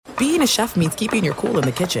being a chef means keeping your cool in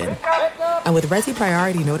the kitchen. And with Resi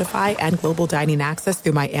Priority Notify and Global Dining Access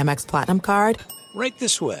through my Amex Platinum card, right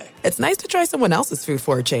this way. It's nice to try someone else's food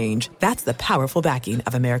for a change. That's the powerful backing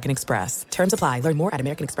of American Express. Terms apply. Learn more at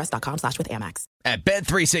americanexpress.com/withAmex. At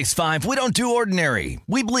Bet365, we don't do ordinary.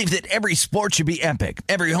 We believe that every sport should be epic.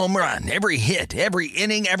 Every home run, every hit, every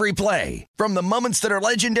inning, every play. From the moments that are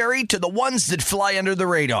legendary to the ones that fly under the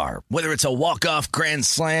radar. Whether it's a walk-off grand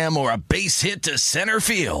slam or a base hit to center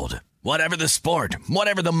field. Whatever the sport,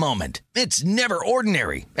 whatever the moment, it's never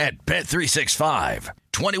ordinary at Bet365.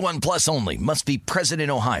 21 plus only. Must be present in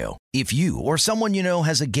Ohio. If you or someone you know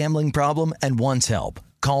has a gambling problem and wants help,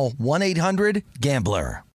 call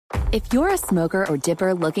 1-800-GAMBLER. If you're a smoker or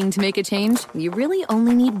dipper looking to make a change, you really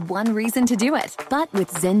only need one reason to do it. But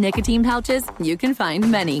with Zyn nicotine pouches, you can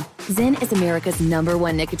find many. Zyn is America's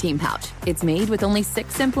 #1 nicotine pouch. It's made with only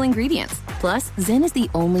 6 simple ingredients. Plus, Zyn is the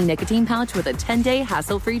only nicotine pouch with a 10-day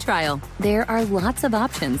hassle-free trial. There are lots of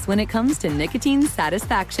options when it comes to nicotine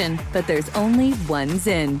satisfaction, but there's only one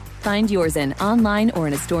Zyn. Find your Zyn online or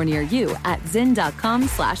in a store near you at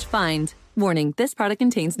zyn.com/find. Warning, this product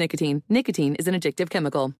contains nicotine. Nicotine is an addictive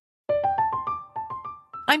chemical.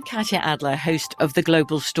 I'm Katya Adler, host of The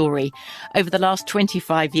Global Story. Over the last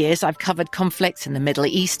 25 years, I've covered conflicts in the Middle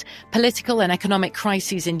East, political and economic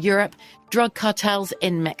crises in Europe, drug cartels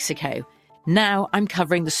in Mexico. Now I'm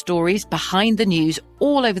covering the stories behind the news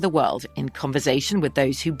all over the world in conversation with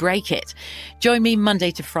those who break it. Join me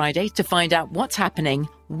Monday to Friday to find out what's happening,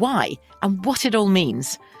 why, and what it all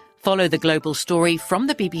means. Follow The Global Story from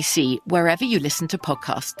the BBC wherever you listen to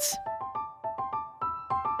podcasts.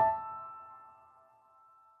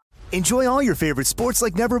 Enjoy all your favorite sports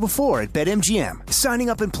like never before at BetMGM. Signing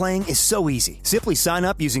up and playing is so easy. Simply sign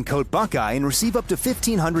up using code Buckeye and receive up to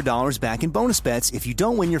 $1,500 back in bonus bets if you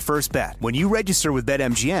don't win your first bet. When you register with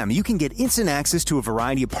BetMGM, you can get instant access to a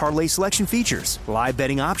variety of parlay selection features, live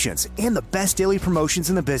betting options, and the best daily promotions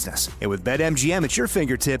in the business. And with BetMGM at your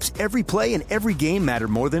fingertips, every play and every game matter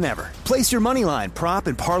more than ever. Place your moneyline, prop,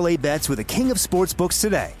 and parlay bets with the king of sportsbooks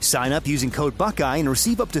today. Sign up using code Buckeye and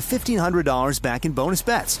receive up to $1,500 back in bonus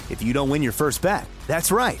bets if you don't win your first bet.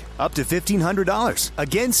 That's right, up to $1,500.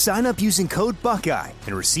 Again, sign up using code Buckeye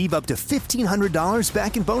and receive up to $1,500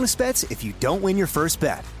 back in bonus bets if you don't win your first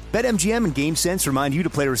bet. BetMGM and GameSense remind you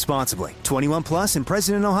to play responsibly. 21 plus and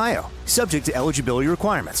present in Ohio. Subject to eligibility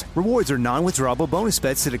requirements. Rewards are non-withdrawable bonus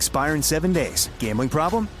bets that expire in 7 days. Gambling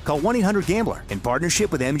problem? Call 1-800-GAMBLER in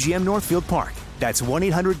partnership with MGM Northfield Park. That's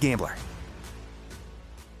 1-800-GAMBLER.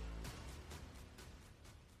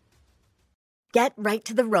 Get right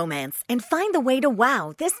to the romance and find the way to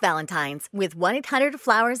wow this Valentine's with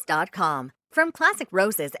 1-800-Flowers.com. From classic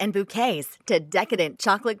roses and bouquets to decadent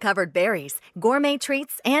chocolate-covered berries, gourmet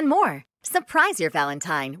treats, and more. Surprise your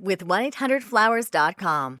Valentine with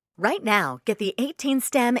 1-800-Flowers.com. Right now, get the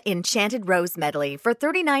 18-stem Enchanted Rose Medley for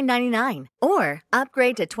 $39.99 or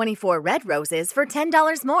upgrade to 24 red roses for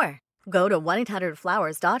 $10 more. Go to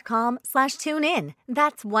 1-800-Flowers.com/tune-in.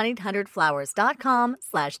 That's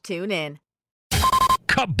 1-800-Flowers.com/tune-in.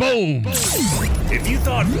 Kaboom! If you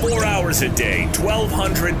thought 4 hours a day,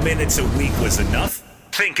 1,200 minutes a week was enough,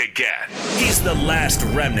 think again. He's the last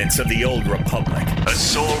remnants of the old republic, a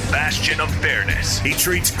sole bastion of fairness. He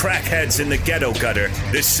treats crackheads in the ghetto gutter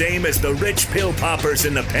the same as the rich pill poppers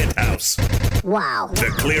in the penthouse. Wow. The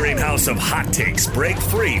clearinghouse of hot takes break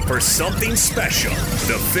free for something special.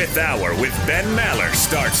 The Fifth Hour with Ben Maller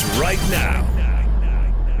starts right now.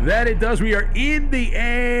 That it does. We are in the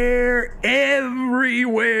air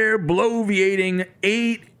everywhere, bloviating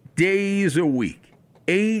 8 days a week.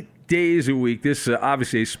 8 days a week. This is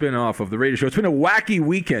obviously a spinoff of the radio show. It's been a wacky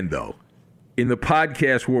weekend, though, in the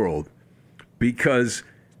podcast world, because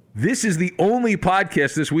this is the only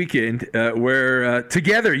podcast this weekend where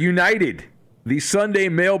together, united, the Sunday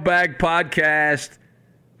Mailbag Podcast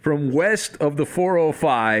from west of the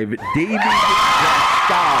 405, David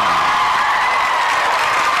Gaston.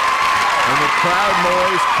 And the crowd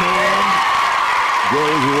noise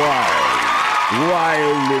goes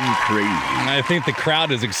wild and crazy. I think the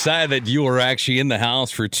crowd is excited that you are actually in the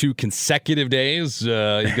house for 2 consecutive days.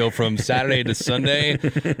 You go from Saturday to Sunday.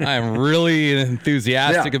 I'm really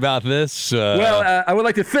enthusiastic about this. Well, I would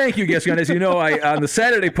like to thank you, Gaston. As you know, on the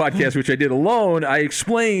Saturday podcast, which I did alone, I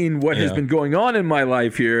explained what has been going on in my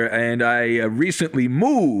life here, and I recently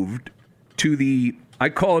moved to I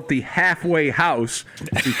call it the halfway house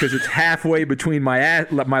because it's halfway between my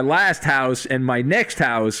last house and my next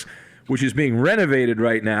house, which is being renovated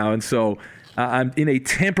right now. And so I'm in a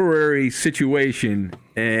temporary situation,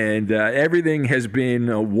 and everything has been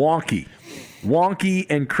wonky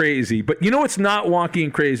and crazy. But you know what's not wonky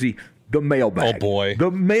and crazy? the mailbag. Oh, boy.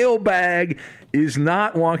 The mailbag is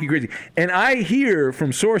not wonky crazy. And I hear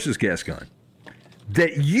from sources, Gascon,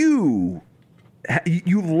 that you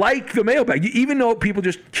like the mailbag, even though people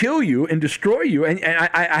just kill you and destroy you. And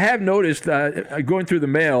I have noticed going through the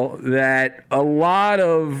mail that a lot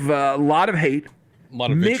of hate, a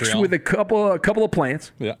lot of mixed vitriol. with a couple of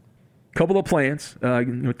plants. Yeah. Couple of plants.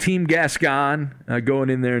 Team Gascon going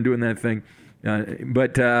in there and doing that thing.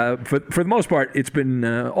 But for the most part, it's been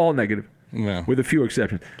all negative. Yeah. With a few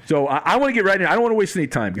exceptions. So I want to get right in. I don't want to waste any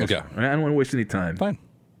time, guys. Okay. I don't want to waste any time. Fine.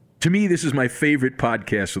 To me, this is my favorite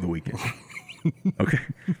podcast of the weekend. Okay?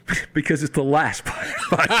 Because it's the last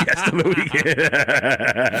podcast of the weekend.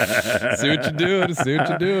 See what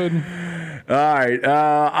you're doing. All right.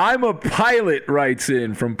 I'm a Pilot writes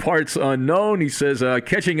in from Parts Unknown. He says,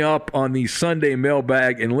 catching up on the Sunday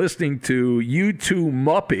mailbag and listening to you two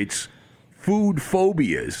Muppets food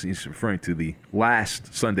phobias. He's referring to the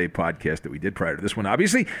last Sunday podcast that we did prior to this one,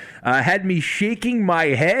 obviously. Had me shaking my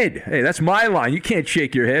head. Hey, that's my line. You can't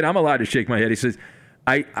shake your head. I'm allowed to shake my head. He says,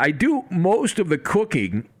 I do most of the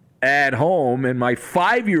cooking at home, and my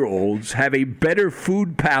 5-year-olds have a better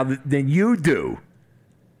food pal than you do.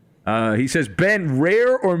 He says, Ben,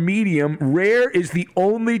 rare or medium? Rare is the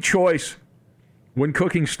only choice when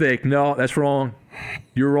cooking steak. No, that's wrong.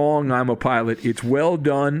 You're wrong. I'm a Pilot. It's well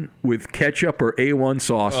done with ketchup or A1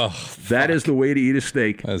 sauce. That is the way to eat a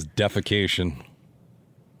steak. That's defecation.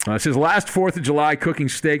 It says, last 4th of July cooking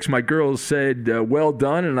steaks, my girls said, well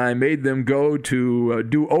done, and I made them go to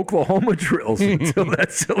do Oklahoma drills until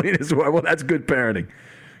that silliness. Well, that's good parenting.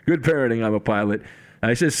 Good parenting. I'm a Pilot.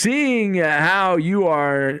 He says, seeing how you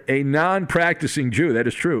are a non-practicing Jew, that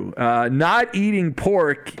is true, not eating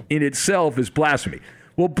pork in itself is blasphemy.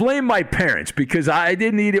 Well, blame my parents because I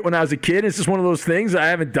didn't eat it when I was a kid. It's just one of those things. I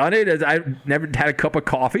haven't done it. I've never had a cup of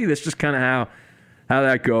coffee. That's just kind of how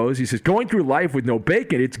that goes. He says, going through life with no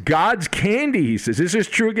bacon, it's God's candy, he says. Is this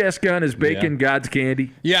true, Gascon? Is bacon God's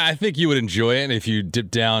candy? Yeah, I think you would enjoy it if you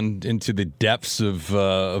dip down into the depths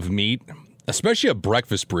of meat, especially a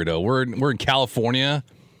breakfast burrito. We're in California.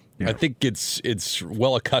 Yeah. I think it's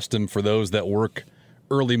well accustomed for those that work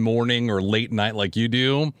early morning or late night like you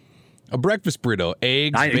do. A breakfast burrito,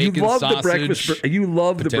 eggs, bacon, sausage. You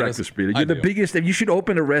love the potatoes. breakfast burrito. You're the biggest. You should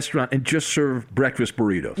open a restaurant and just serve breakfast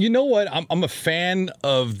burritos. You know what? I'm a fan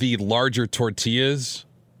of the larger tortillas,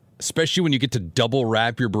 especially when you get to double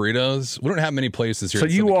wrap your burritos. We don't have many places here. So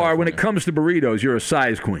in you Southern are, California. when it comes to burritos, you're a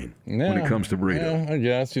size queen. Yeah, when it comes to burritos. Yeah, I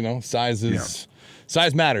guess,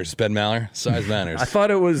 size matters, Ben Maller. Size matters. I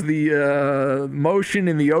thought it was the motion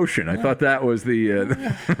in the ocean. I thought that was the...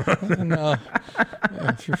 No.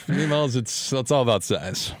 For females, it's all about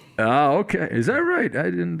size. Oh, okay. Is that right? I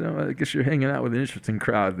didn't know. I guess you're hanging out with an interesting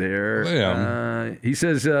crowd there. Yeah. He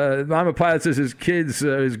says, I'm a Pilot, says his kids,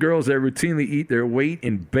 his girls, they routinely eat their weight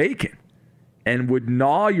in bacon and would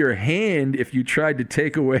gnaw your hand if you tried to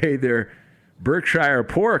take away their Berkshire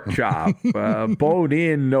pork chop, bone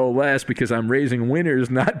in no less, because I'm raising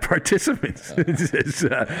winners, not participants.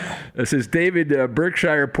 It says, David,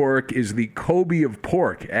 Berkshire pork is the Kobe of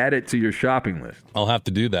pork. Add it to your shopping list. I'll have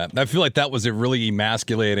to do that. I feel like that was a really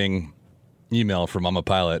emasculating email from I'm a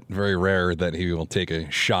Pilot. Very rare that he will take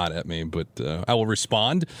a shot at me, but I will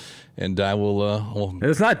respond, and I will...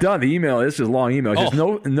 It's not done. The email, this is a long email. It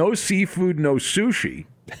says, no seafood, no sushi.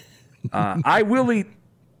 I will eat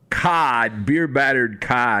cod, beer-battered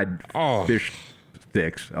cod fish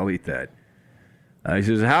sticks. I'll eat that. He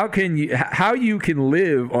says, how you can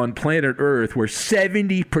live on planet Earth where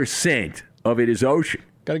 70% of it is ocean?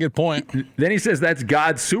 Got a good point. Then he says that's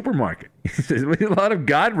God's supermarket. He says, a lot of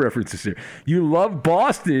God references here. You love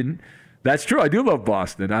Boston. That's true. I do love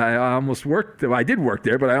Boston. I almost worked. I did work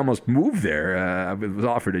there, but I almost moved there. I was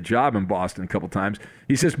offered a job in Boston a couple times.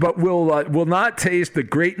 He says, but will not taste the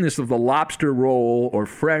greatness of the lobster roll or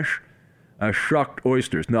fresh shucked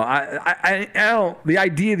oysters. No, I don't. The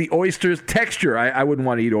idea of the oysters, texture, I wouldn't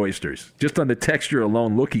want to eat oysters. Just on the texture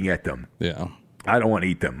alone, looking at them. Yeah. I don't want to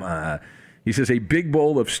eat them. He says, a big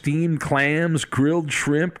bowl of steamed clams, grilled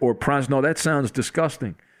shrimp, or prawns. No, that sounds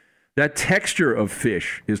disgusting. That texture of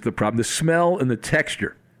fish is the problem. The smell and the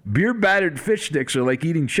texture. Beer-battered fish sticks are like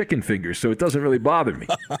eating chicken fingers, so it doesn't really bother me.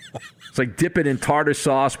 It's like dip it in tartar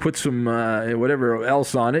sauce, put some whatever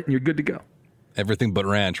else on it, and you're good to go. Everything but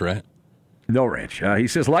ranch, right? No ranch. He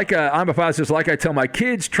says, I'm a father, says, like I tell my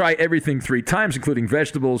kids, try everything 3 times, including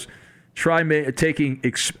vegetables. Try taking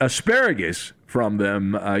asparagus from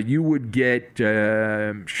them. You would get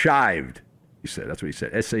shived, he said. That's what he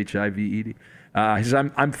said, S-H-I-V-E-D. He says,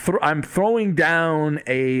 I'm throwing down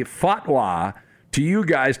a fatwa to you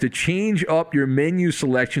guys to change up your menu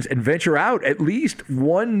selections and venture out at least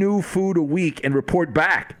one new food a week and report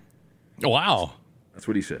back. Wow. That's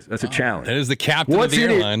what he says. That's a challenge. That is the captain of the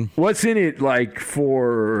airline. What's in it like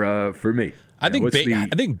for me? I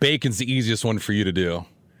think bacon's the easiest one for you to do.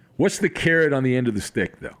 What's the carrot on the end of the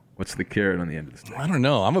stick, though? What's the carrot on the end of the stick? I don't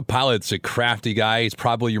know. I'm a pilot. It's a crafty guy. He's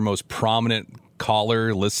probably your most prominent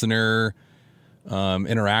caller, listener,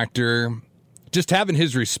 interactor. Just having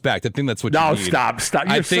his respect. I think that's what you need. No, stop.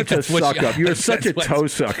 You're such a suck-up. You're such a toe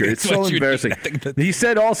sucker. It's so embarrassing. He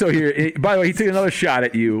said also here, by the way, he took another shot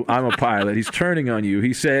at you. I'm a pilot. He's turning on you.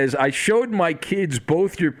 He says, I showed my kids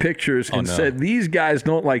both your pictures and said, these guys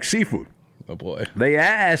don't like seafood. Oh, boy. They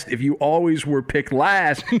asked if you always were picked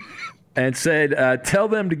last and said, tell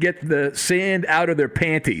them to get the sand out of their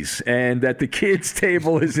panties and that the kids'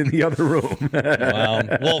 table is in the other room.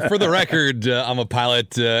 Well, for the record, I'm a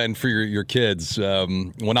pilot, and for your kids,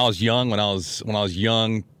 when I was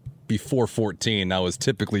young, before 14, I was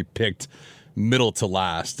typically picked middle to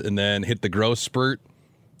last, and then hit the growth spurt,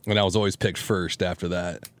 and I was always picked first after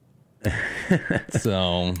that.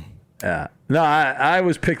 So, no, I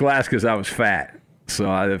was picked last because I was fat.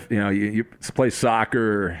 So, you play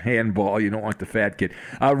soccer or handball, you don't want the fat kid.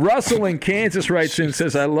 Russell in Kansas writes in and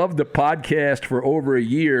says, I love the podcast for over a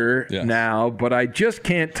year now, but I just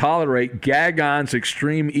can't tolerate Gagon's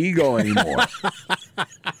extreme ego anymore.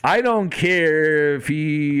 I don't care if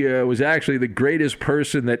he was actually the greatest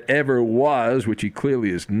person that ever was, which he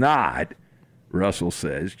clearly is not. Russell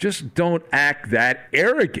says, just don't act that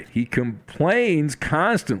arrogant. He complains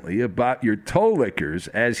constantly about your toe lickers,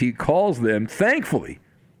 as he calls them. Thankfully,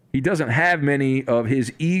 he doesn't have many of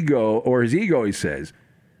his ego, or his ego, he says,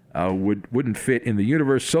 wouldn't fit in the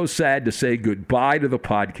universe. So sad to say goodbye to the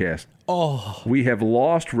podcast. Oh, we have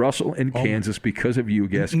lost Russell in Kansas because of you,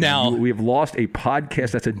 guys. Now we have lost a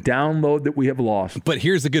podcast. That's a download that we have lost. But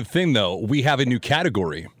here's the good thing, though. We have a new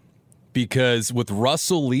category, because with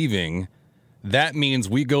Russell leaving, that means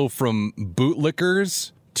we go from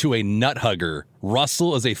bootlickers to a nut hugger.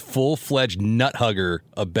 Russell is a full-fledged nut hugger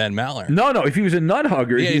of Ben Maller. No. If he was a nut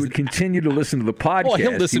hugger, he would continue to listen to the podcast. Well,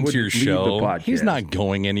 he'll listen to your show. He's not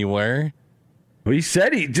going anywhere. Well, he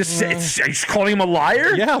said he's calling him a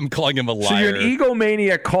liar? Yeah, I'm calling him a liar. So you're an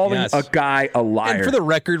egomaniac calling a guy a liar. And for the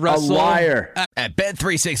record, Russell, a liar. At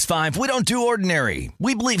Bet365, we don't do ordinary.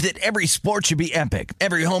 We believe that every sport should be epic.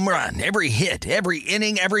 Every home run, every hit, every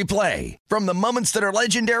inning, every play. From the moments that are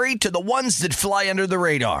legendary to the ones that fly under the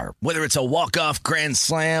radar. Whether it's a walk-off grand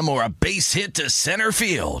slam or a base hit to center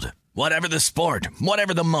field. Whatever the sport,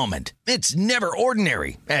 whatever the moment, it's never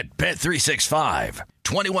ordinary at Bet365.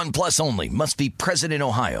 21 plus only. Must be present in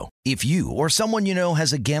Ohio. If you or someone you know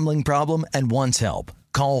has a gambling problem and wants help,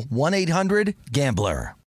 call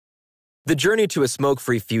 1-800-GAMBLER. The journey to a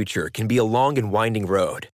smoke-free future can be a long and winding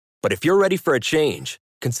road. But if you're ready for a change,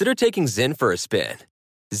 consider taking Zyn for a spin.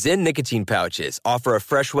 Zyn nicotine pouches offer a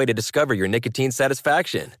fresh way to discover your nicotine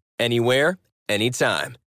satisfaction. Anywhere,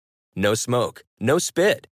 anytime. No smoke, no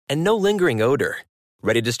spit, and no lingering odor.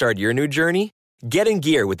 Ready to start your new journey? Get in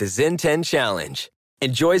gear with the Zyn 10 Challenge.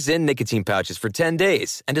 Enjoy Zyn nicotine pouches for 10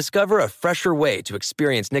 days and discover a fresher way to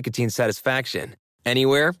experience nicotine satisfaction.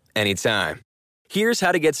 Anywhere, anytime. Here's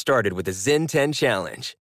how to get started with the Zyn 10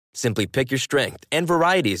 Challenge. Simply pick your strength and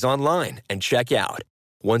varieties online and check out.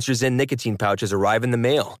 Once your Zyn nicotine pouches arrive in the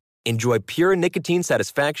mail, enjoy pure nicotine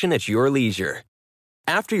satisfaction at your leisure.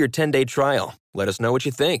 After your 10-day trial, let us know what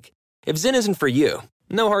you think. If Zyn isn't for you,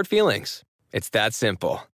 no hard feelings. It's that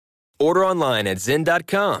simple. Order online at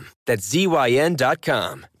Zyn.com. That's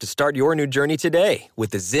ZYN.com to start your new journey today with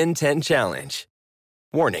the Zyn 10 Challenge.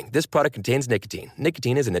 Warning, this product contains nicotine.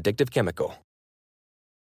 Nicotine is an addictive chemical.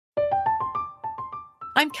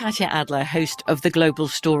 I'm Katya Adler, host of The Global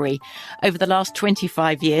Story. Over the last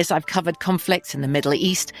 25 years, I've covered conflicts in the Middle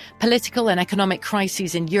East, political and economic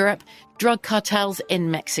crises in Europe, drug cartels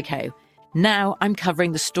in Mexico. Now I'm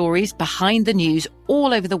covering the stories behind the news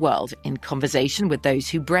all over the world in conversation with those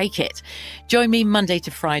who break it. Join me Monday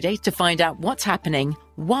to Friday to find out what's happening,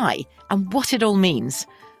 why, and what it all means.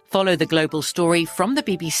 Follow The Global Story from the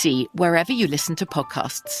BBC wherever you listen to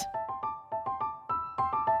podcasts.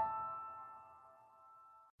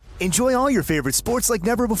 Enjoy all your favorite sports like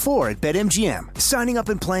never before at BetMGM. Signing up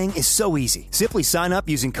and playing is so easy. Simply sign up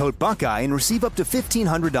using code Buckeye and receive up to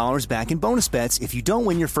 $1,500 back in bonus bets if you don't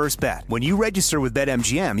win your first bet. When you register with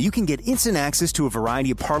BetMGM, you can get instant access to a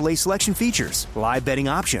variety of parlay selection features, live betting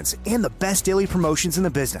options, and the best daily promotions in the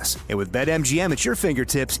business. And with BetMGM at your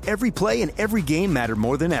fingertips, every play and every game matter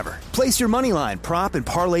more than ever. Place your moneyline, prop, and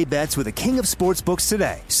parlay bets with the king of sportsbooks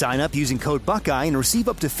today. Sign up using code Buckeye and receive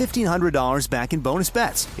up to $1,500 back in bonus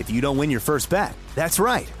bets. If if you don't win your first bet. That's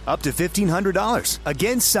right, up to $1,500.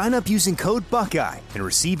 Again, sign up using code Buckeye and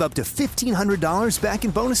receive up to $1,500 back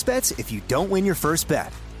in bonus bets if you don't win your first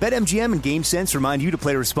bet. BetMGM and GameSense remind you to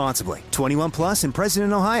play responsibly. 21 plus and present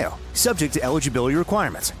in Ohio. Subject to eligibility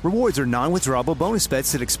requirements. Rewards are non-withdrawable bonus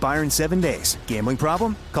bets that expire in 7 days. Gambling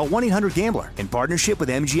problem? Call 1-800-GAMBLER in partnership with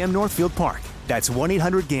MGM Northfield Park. That's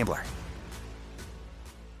 1-800-GAMBLER.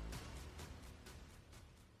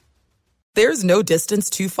 There's no distance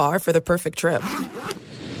too far for the perfect trip.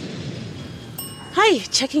 Hi,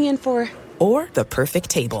 checking in for... Or the perfect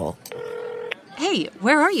table. Hey,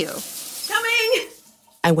 where are you? Coming!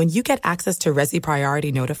 And when you get access to Resi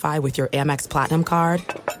Priority Notify with your Amex Platinum card...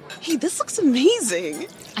 Hey, this looks amazing.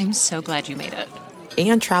 I'm so glad you made it.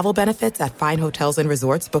 And travel benefits at fine hotels and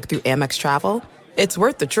resorts booked through Amex Travel, it's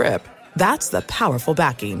worth the trip. That's the powerful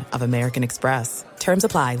backing of American Express. Terms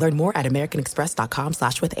apply. Learn more at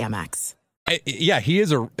americanexpress.com/withAmex. Yeah, he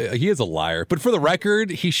is a liar. But for the record,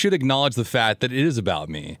 he should acknowledge the fact that it is about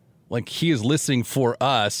me. Like, he is listening for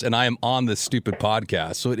us, and I am on this stupid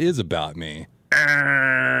podcast, so it is about me.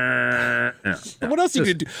 What else are you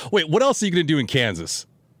gonna do? Wait, what else are you gonna do in Kansas?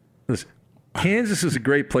 Listen, Kansas is a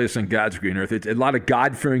great place on God's green earth. It's a lot of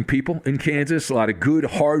God-fearing people in Kansas, a lot of good,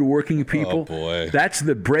 hard-working people. Oh, boy. That's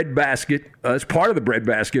the breadbasket. It's part of the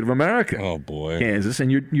breadbasket of America. Oh, boy. Kansas,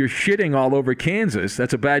 and you're shitting all over Kansas.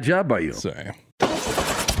 That's a bad job by you. Sorry.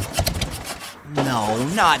 No,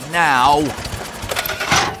 not now.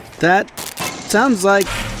 That sounds like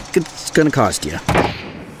it's going to cost you.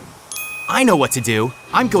 I know what to do.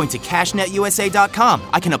 I'm going to CashNetUSA.com.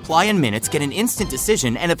 I can apply in minutes, get an instant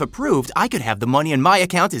decision, and if approved, I could have the money in my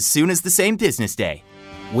account as soon as the same business day.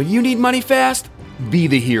 When you need money fast, be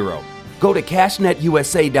the hero. Go to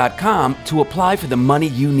CashNetUSA.com to apply for the money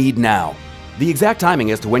you need now. The exact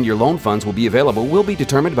timing as to when your loan funds will be available will be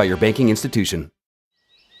determined by your banking institution.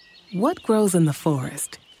 What grows in the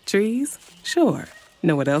forest? Trees? Sure.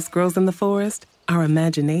 Know what else grows in the forest? Our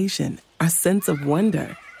imagination, our sense of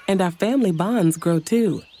wonder. And our family bonds grow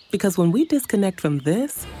too, because when we disconnect from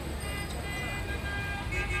this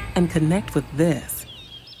and connect with this,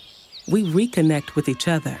 we reconnect with each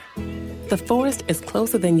other. The forest is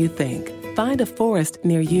closer than you think. Find a forest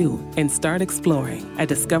near you and start exploring at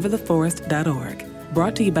discovertheforest.org.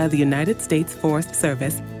 Brought to you by the United States Forest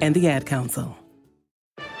Service and the Ad Council.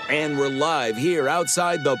 And we're live here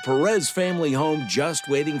outside the Perez family home, just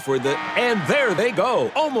waiting for the... And there they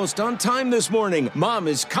go, almost on time this morning. Mom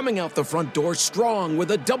is coming out the front door strong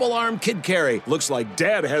with a double-arm kid carry. Looks like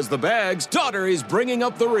Dad has the bags. Daughter is bringing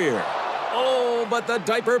up the rear. Oh, but the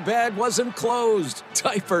diaper bag wasn't closed.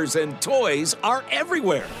 Diapers and toys are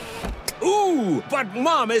everywhere. Ooh, but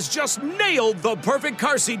Mom has just nailed the perfect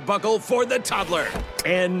car seat buckle for the toddler.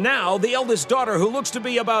 And now the eldest daughter, who looks to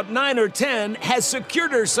be about 9 or 10, has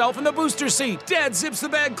secured herself in the booster seat. Dad zips the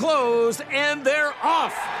bag closed, and they're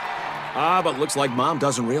off. But looks like Mom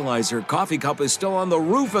doesn't realize her coffee cup is still on the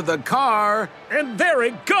roof of the car. And there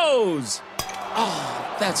it goes.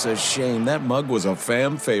 Oh, that's a shame. That mug was a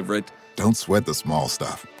fam favorite. Don't sweat the small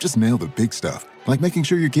stuff. Just nail the big stuff. Like making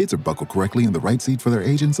sure your kids are buckled correctly in the right seat for their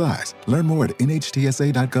age and size. Learn more at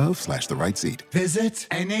NHTSA.gov/the right seat. Visit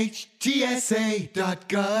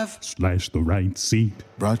NHTSA.gov/the right seat.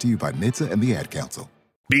 Brought to you by NHTSA and the Ad Council.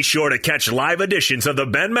 Be sure to catch live editions of The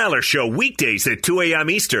Ben Maller Show weekdays at 2 a.m.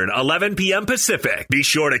 Eastern, 11 p.m. Pacific. Be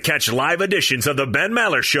sure to catch live editions of The Ben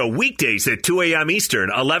Maller Show weekdays at 2 a.m. Eastern,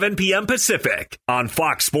 11 p.m. Pacific on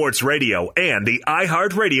Fox Sports Radio and the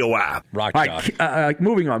iHeartRadio app. All right,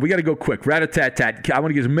 moving on. We got to go quick. Rat-a-tat-tat. I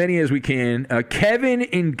want to get as many as we can. Kevin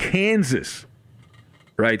in Kansas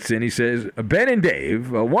writes in. He says, Ben and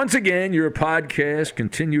Dave, once again, your podcast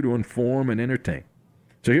continue to inform and entertain.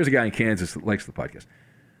 So here's a guy in Kansas that likes the podcast.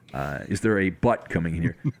 Is there a but coming in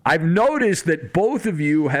here? I've noticed that both of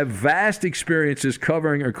you have vast experiences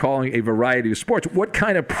covering or calling a variety of sports. What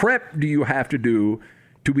kind of prep do you have to do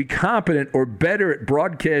to be competent or better at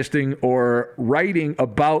broadcasting or writing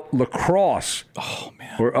about lacrosse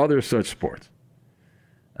or other such sports?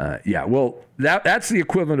 That's the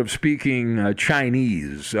equivalent of speaking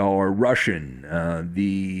Chinese or Russian,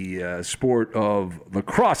 the sport of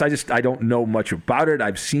lacrosse. I don't know much about it.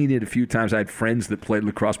 I've seen it a few times. I had friends that played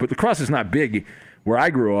lacrosse, but lacrosse is not big where I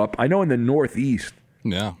grew up. I know in the Northeast,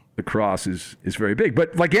 lacrosse is very big.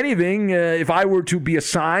 But like anything, if I were to be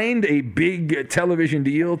assigned a big television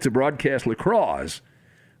deal to broadcast lacrosse,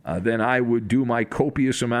 then I would do my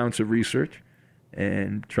copious amounts of research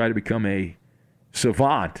and try to become a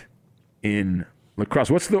savant in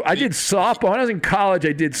lacrosse. I did softball. When I was in college,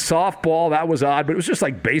 I did softball. That was odd, but it was just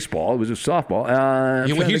like baseball. It was just softball.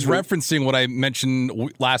 He's referencing what I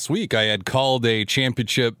mentioned last week. I had called a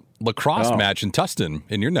championship lacrosse match in Tustin,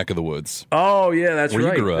 in your neck of the woods. Oh, yeah, that's where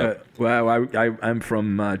right. You grew up. Well, I'm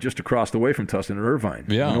from just across the way from Tustin in Irvine,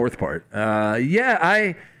 the north part.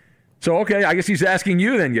 So, okay, I guess he's asking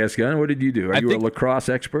you then, Geska. What did you do? Are you a lacrosse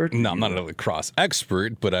expert? No, I'm not a lacrosse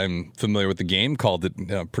expert, but I'm familiar with the game, called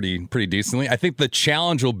it pretty decently. I think the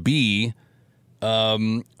challenge will be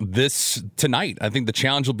this tonight. I think the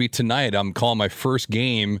challenge will be tonight. I'm calling my first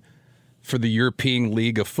game for the European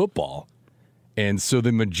League of Football. And so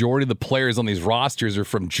the majority of the players on these rosters are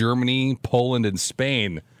from Germany, Poland, and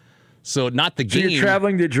Spain. So not the game. So you're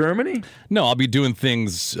traveling to Germany? No, I'll be doing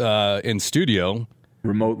things in studio.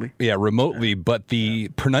 Remotely? Yeah, remotely. But the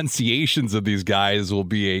pronunciations of these guys will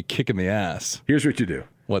be a kick in the ass. Here's what you do.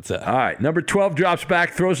 What's that? All right, number 12 drops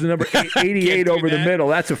back, throws the number 88 over the middle.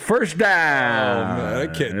 That's a first down. Oh, man, I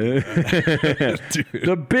can't do that. Dude.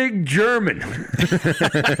 The big German.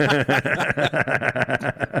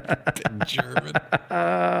 Big German.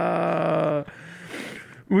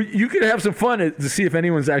 You could have some fun to see if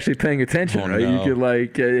anyone's actually paying attention, right? No. You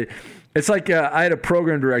could it's like I had a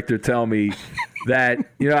program director tell me that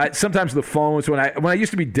sometimes the phones when I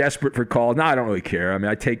used to be desperate for calls. Now I don't really care. I mean,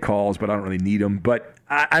 I take calls, but I don't really need them. But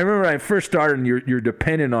I remember when I first started, and you're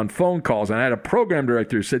dependent on phone calls. And I had a program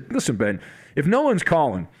director who said, "Listen, Ben, if no one's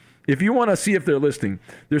calling, if you want to see if they're listening,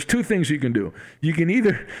 there's two things you can do. You can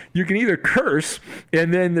either curse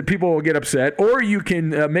and then the people will get upset, or you can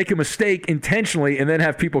make a mistake intentionally and then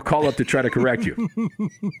have people call up to try to correct you."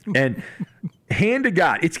 And hand to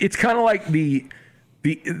God, it's kind of like the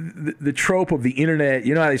trope of the internet.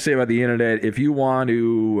 You know how they say about the internet, if you want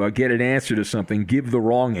to get an answer to something, give the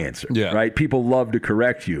wrong answer. Yeah. Right? People love to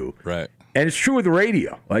correct you. Right. And it's true with the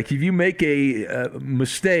radio. Like if you make a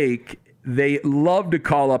mistake, they love to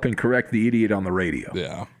call up and correct the idiot on the radio.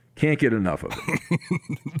 Yeah. Can't get enough of it.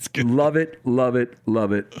 That's good. Love it, love it,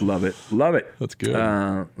 love it, love it, love it. That's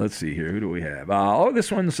good. Let's see here. Who do we have?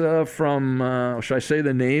 This one's from, should I say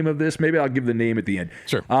the name of this? Maybe I'll give the name at the end.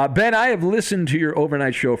 Sure. Ben, I have listened to your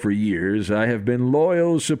overnight show for years. I have been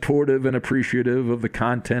loyal, supportive, and appreciative of the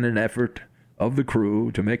content and effort of the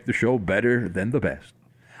crew to make the show better than the best.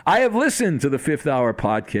 I have listened to the Fifth Hour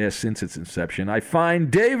podcast since its inception. I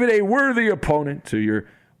find David a worthy opponent to your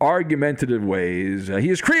argumentative ways. He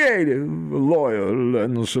is creative, loyal,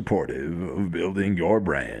 and supportive of building your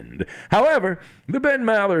brand. However, the Ben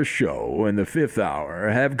Maller Show and the Fifth Hour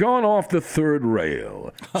have gone off the third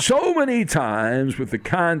rail so many times with the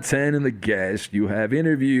content and the guests you have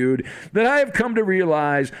interviewed that I have come to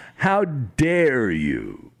realize, how dare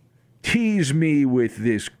you tease me with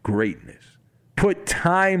this greatness? Put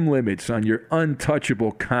time limits on your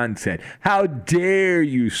untouchable content. How dare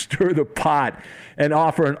you stir the pot and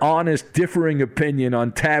offer an honest, differing opinion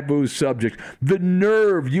on taboo subjects? The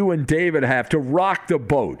nerve you and David have to rock the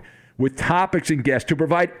boat with topics and guests, to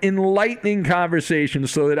provide enlightening conversations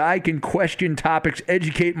so that I can question topics,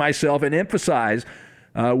 educate myself, and emphasize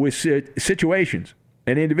with situations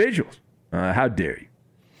and individuals. How dare you?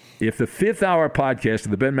 If the Fifth Hour podcast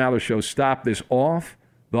of the Ben Maller Show stop this off,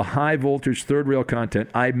 the high voltage third rail content,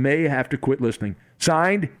 I may have to quit listening.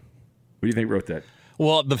 Signed? What do you think wrote that?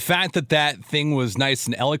 Well, the fact that thing was nice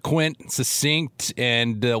and eloquent, succinct,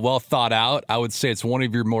 and well thought out, I would say it's one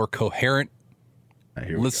of your more coherent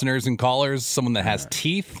listeners and callers, someone that has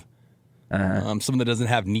teeth, someone that doesn't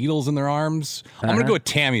have needles in their arms. I'm going to go with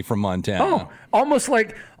Tammy from Montana. Oh, almost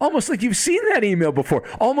like you've seen that email before.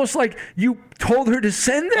 Almost like you told her to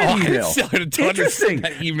send that email. Interesting.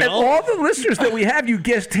 And all the listeners that we have, you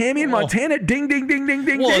guessed Tammy in Montana. Ding, ding, ding, ding,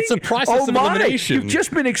 ding, well, ding. It's a process of elimination. You've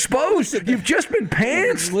just been exposed. You've just been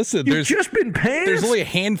pantsed. Listen, you've just been pantsed. There's only a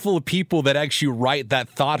handful of people that actually write that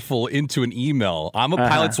thoughtful into an email. I'm a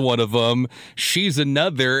pilot's one of them. She's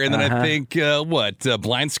another. And then I think,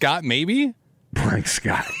 Blind Scott, maybe? Blind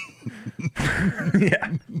Scott.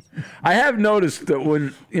 Yeah, I have noticed that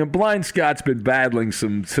when Blind Scott's been battling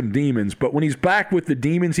some demons, but when he's back with the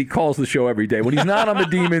demons, he calls the show every day. When he's not on the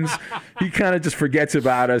demons, he kind of just forgets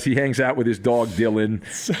about us. He hangs out with his dog Dylan,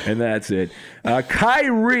 and that's it.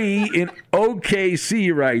 Kyrie in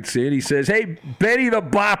OKC writes in. He says, "Hey, Betty the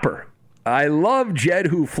Bopper, I love Jed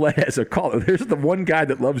Who Fled as a caller." There's the one guy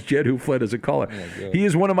that loves Jed Who Fled as a caller. He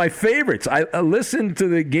is one of my favorites. I listened to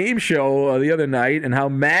the game show the other night and how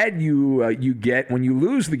mad you get when you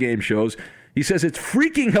lose the game shows. He says it's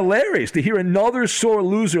freaking hilarious to hear another sore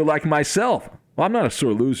loser like myself. Well, I'm not a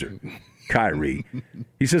sore loser, Kyrie.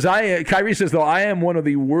 He says, Kyrie says, though, I am one of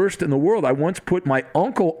the worst in the world. I once put my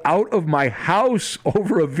uncle out of my house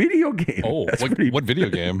over a video game. Oh, what video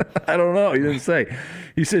game? I don't know. He didn't say.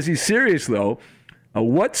 He says he's serious, though.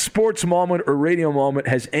 What sports moment or radio moment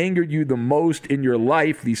has angered you the most in your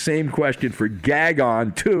life? The same question for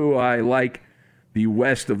Gagon, too. I like the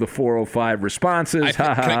West of the 405 responses. Can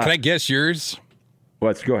I guess yours? Go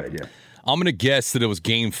ahead, yeah. I'm going to guess that it was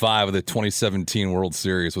Game 5 of the 2017 World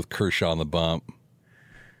Series with Kershaw on the bump.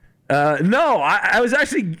 No, I was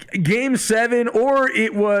actually Game 7, or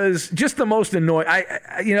it was just the most annoying.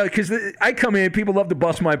 Because I come in, people love to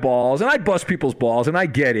bust my balls, and I bust people's balls, and I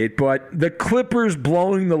get it. But the Clippers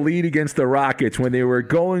blowing the lead against the Rockets when they were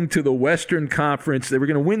going to the Western Conference, they were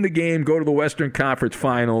going to win the game, go to the Western Conference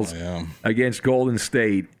Finals against Golden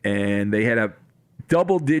State, and they had a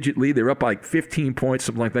double-digit lead. They were up by like 15 points,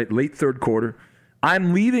 something like that, late third quarter.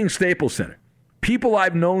 I'm leaving Staples Center. People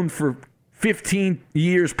I've known for 15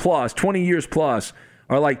 years plus, 20 years plus,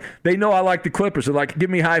 are like, they know I like the Clippers. They're like, give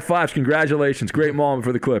me high fives. Congratulations. Great moment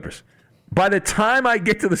for the Clippers. By the time I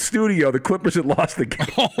get to the studio, the Clippers had lost the game.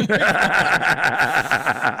 Oh,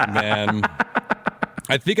 man.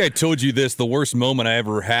 I think I told you this. The worst moment I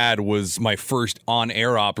ever had was my first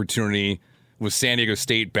on-air opportunity with San Diego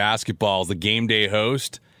State basketball as the game day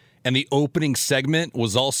host. And the opening segment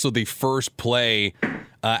was also the first play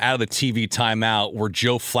out of the TV timeout where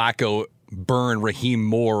Joe Flacco burned Raheem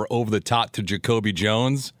Moore over the top to Jacoby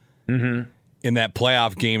Jones in that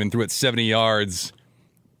playoff game and threw it 70 yards.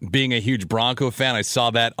 Being a huge Bronco fan, I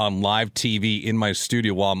saw that on live TV in my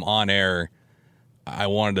studio while I'm on air. I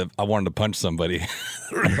wanted to punch somebody.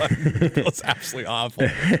 It was absolutely awful.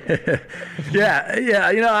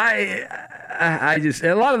 Yeah. I just,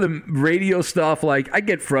 a lot of the radio stuff, like, I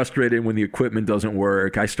get frustrated when the equipment doesn't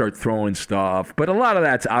work. I start throwing stuff, but a lot of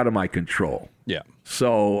that's out of my control. Yeah.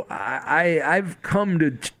 So I've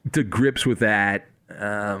come to grips with that.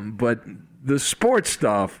 But the sports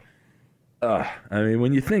stuff, I mean,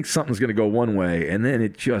 when you think something's going to go one way and then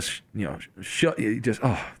it just, it's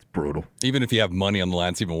brutal. Even if you have money on the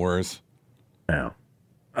line, it's even worse. Yeah.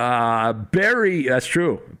 Barry, that's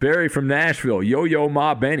true. Barry from Nashville, Yo-Yo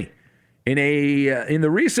Ma Benny. In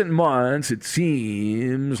the recent months, it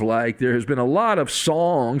seems like there has been a lot of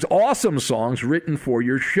songs, awesome songs, written for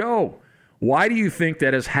your show. Why do you think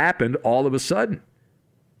that has happened all of a sudden?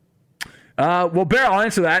 Well, Barry, I'll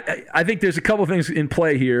answer that. I think there's a couple things in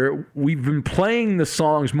play here. We've been playing the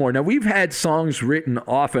songs more. Now, we've had songs written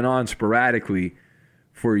off and on sporadically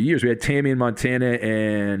for years. We had Tammy in Montana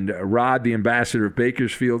and Rod, the ambassador of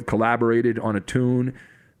Bakersfield, collaborated on a tune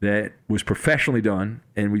that was professionally done,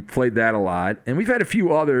 and we played that a lot. And we've had a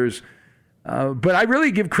few others, but I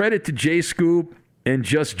really give credit to Jay Scoop and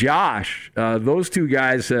Just Josh. Those two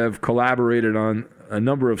guys have collaborated on a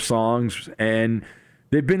number of songs, and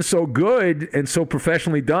they've been so good and so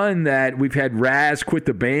professionally done that we've had Raz quit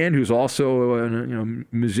the band, who's also a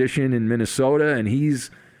musician in Minnesota, and he's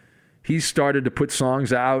started to put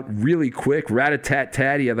songs out really quick.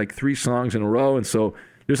 Rat-a-tat-tat, he had like 3 songs in a row, and so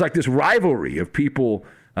there's like this rivalry of people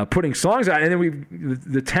putting songs out, and then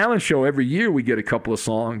the talent show every year we get a couple of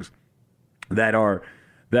songs that are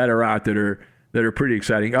out that are pretty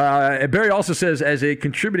exciting. Barry also says, as a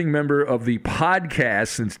contributing member of the podcast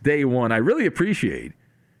since day one, I really appreciate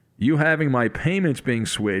you having my payments being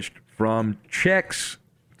switched from checks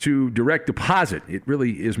to direct deposit. It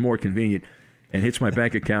really is more convenient and hits my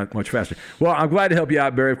bank account much faster. Well, I'm glad to help you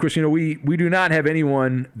out, Barry. Of course, we do not have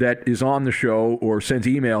anyone that is on the show or sends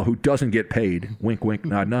email who doesn't get paid. Wink, wink,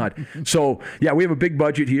 nod, nod. So, yeah, we have a big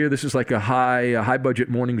budget here. This is like a high budget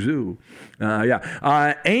morning zoo.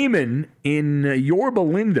 Eamon in Yorba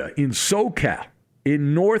Linda in SoCal,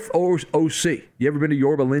 in North OC. You ever been to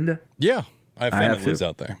Yorba Linda? Yeah, I have family lives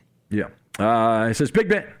out there. Yeah. It says, Big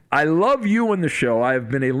Ben, I love you and the show. I have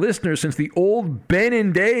been a listener since the old Ben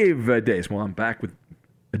and Dave days. Well, I'm back with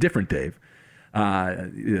a different Dave.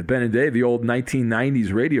 Ben and Dave, the old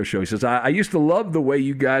 1990s radio show. He says, I used to love the way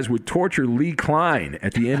you guys would torture Lee Klein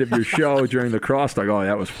at the end of your show during the crosstalk. Oh,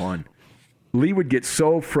 that was fun. Lee would get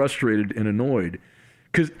so frustrated and annoyed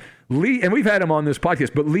because Lee, and we've had him on this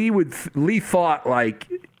podcast, but Lee thought like,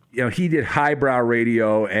 he did highbrow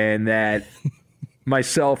radio and that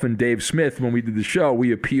myself and Dave Smith, when we did the show,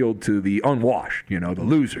 we appealed to the unwashed, the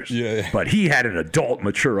losers. Yeah. But he had an adult,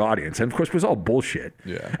 mature audience, and of course, it was all bullshit.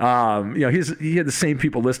 Yeah. He had the same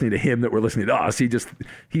people listening to him that were listening to us. He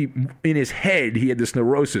in his head, he had this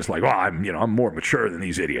neurosis, like, I'm more mature than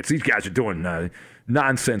these idiots. These guys are doing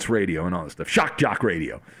nonsense radio and all this stuff, shock jock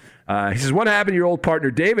radio. He says, what happened to your old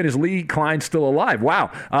partner, David? Is Lee Klein still alive? Wow.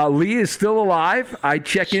 Lee is still alive. I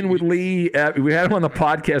check in with Lee. We had him on the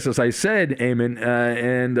podcast, as I said, Eamon,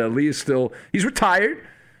 and Lee is he's retired.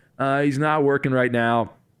 He's not working right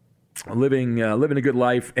now, living a good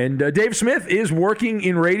life. And Dave Smith is working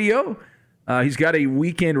in radio. He's got a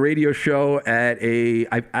weekend radio show at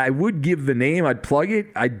I would give the name. I'd plug it.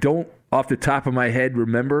 I don't, off the top of my head,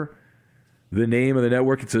 remember the name of the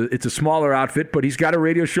network. It's a smaller outfit, but he's got a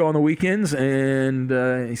radio show on the weekends, and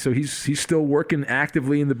so he's still working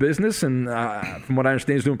actively in the business, and from what I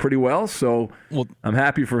understand, he's doing pretty well. So I'm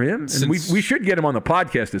happy for him. And we should get him on the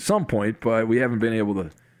podcast at some point, but we haven't been able to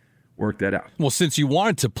work that out. Well, since you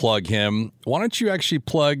wanted to plug him, why don't you actually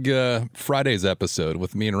plug Friday's episode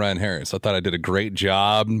with me and Ryan Harris? I thought I did a great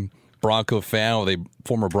job. Bronco fan with a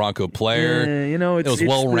former Bronco player. It was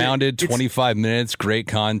well-rounded, 25 minutes, great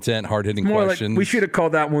content, hard-hitting questions. Like, we should have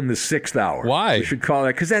called that one the 6th hour. Why? We should call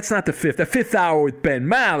that, because that's not the 5th. The 5th hour with Ben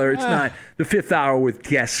Maller, it's not the 5th hour with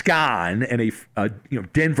Gascon and a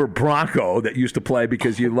Denver Bronco that used to play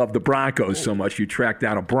because you love the Broncos so much, you tracked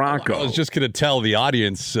down a Bronco. I was just going to tell the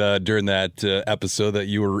audience during that episode that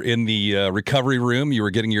you were in the recovery room. You were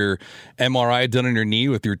getting your MRI done on your knee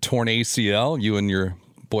with your torn ACL, you and your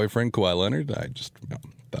boyfriend Kawhi Leonard. I just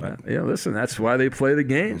listen, that's why they play the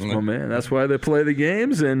games, my man. That's why they play the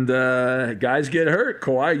games, and guys get hurt.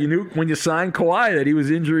 Kawhi, you knew when you signed Kawhi that he was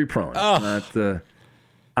injury prone.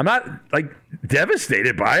 I'm not like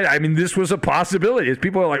devastated by it. I mean, this was a possibility.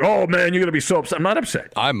 People are like, "Oh man, you're going to be so upset." I'm not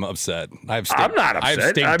upset. I'm upset. I'm not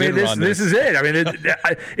upset. I mean, this is it. I mean,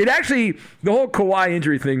 it actually, the whole Kawhi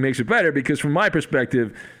injury thing makes it better because from my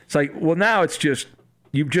perspective, it's like, well, now it's just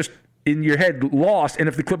you've just in your head lost, and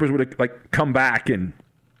if the Clippers would have like come back and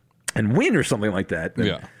win or something like that,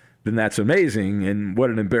 then that's amazing. And what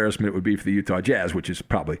an embarrassment it would be for the Utah Jazz, which is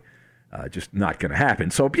probably just not going to happen.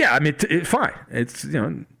 So yeah, I mean, it's fine. It's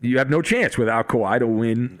you have no chance without Kawhi to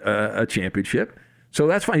win a championship. So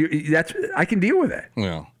that's fine. I can deal with that.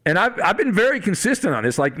 Yeah. And I've been very consistent on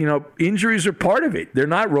this. Like, injuries are part of it. They're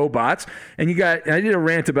not robots. And I did a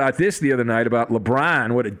rant about this the other night about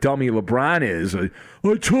LeBron, what a dummy LeBron is. I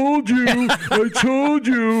told you.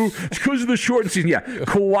 It's because of the shortened season. Yeah,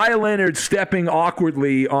 Kawhi Leonard stepping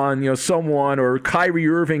awkwardly on someone, or Kyrie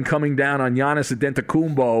Irving coming down on Giannis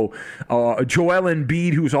Antetokounmpo, Joel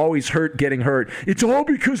Embiid, who's always hurt, getting hurt. It's all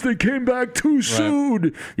because they came back too soon.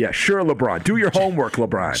 Right. Yeah, sure, LeBron. Do your homework,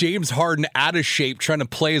 LeBron. James Harden out of shape, trying to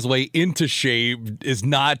play his way into shape is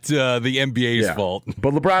not the NBA's fault.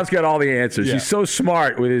 But LeBron's got all the answers. Yeah. He's so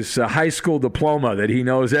smart with his high school diploma that he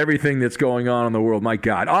knows everything that's going on in the world. My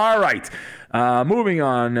God. All right. Moving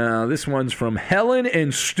on. This one's from Helen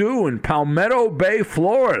and Stu in Palmetto Bay,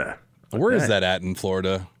 Florida. Where is that at in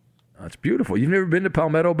Florida? It's beautiful. You've never been to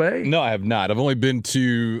Palmetto Bay? No, I have not. I've been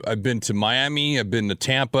to Miami. I've been to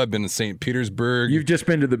Tampa. I've been to St. Petersburg. You've just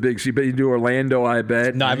been to the big city, but you do Orlando, I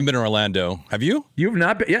bet. No, I haven't been to Orlando. Have you? You've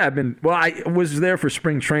not been? Yeah, I've been. Well, I was there for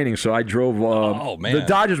spring training, so I drove. Oh, man. The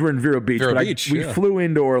Dodgers were in Vero Beach. We flew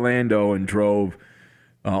into Orlando and drove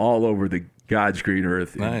all over the God's green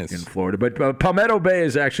earth in Florida. But Palmetto Bay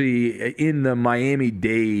is actually in the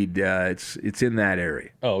Miami-Dade. It's in that area.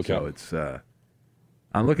 Oh, okay. So it's...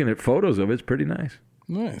 I'm looking at photos of it. It's pretty nice.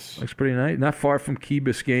 Nice. Looks pretty nice. Not far from Key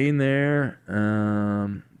Biscayne there.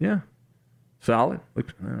 Yeah. Solid.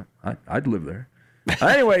 Looks. I'd live there.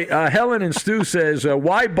 Anyway, Helen and Stu says,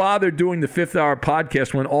 why bother doing the 5th Hour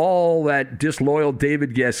podcast when all that disloyal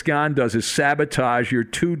David Gascon does is sabotage your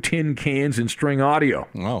 2 tin cans and string audio?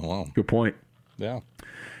 Oh, wow. Good point. Yeah.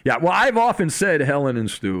 Yeah, well, I've often said, Helen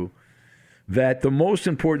and Stu, that the most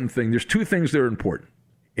important thing, there's 2 things that are important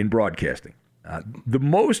in broadcasting. The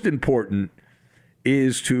most important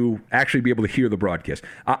is to actually be able to hear the broadcast.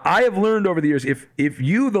 I have learned over the years, if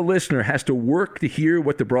you, the listener, has to work to hear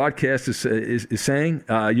what the broadcast is saying,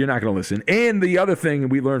 you're not going to listen. And the other thing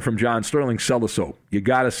we learned from John Sterling, sell the soap. You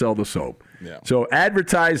got to sell the soap. Yeah. So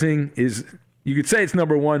advertising is, you could say it's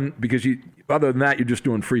number one because other than that, you're just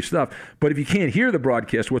doing free stuff. But if you can't hear the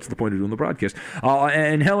broadcast, what's the point of doing the broadcast?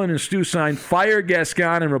 And Helen and Stu signed, fire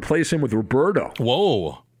Gascon and replace him with Roberto.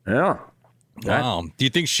 Whoa. Yeah. Wow. Do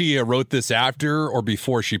you think she wrote this after or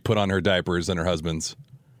before she put on her diapers and her husband's?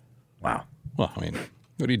 Wow. Well, I mean,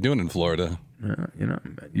 what are you doing in Florida?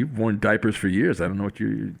 You've worn diapers for years. I don't know what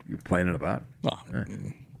you're complaining about. Oh,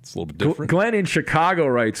 it's a little bit different. Glenn in Chicago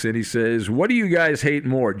writes in, he says, what do you guys hate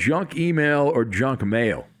more, junk email or junk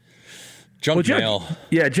mail? Junk mail.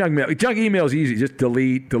 Yeah, junk mail. Junk email is easy. Just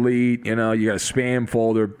delete. You got a spam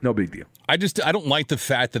folder. No big deal. I don't like the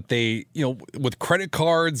fact that they, with credit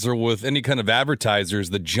cards or with any kind of advertisers,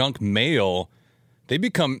 the junk mail, they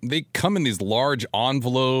come in these large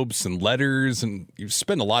envelopes and letters, and you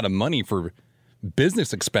spend a lot of money for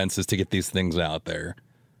business expenses to get these things out there.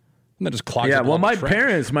 And that just clogs up all the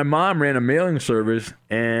trash. My mom ran a mailing service,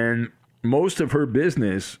 and most of her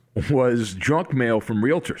business was junk mail from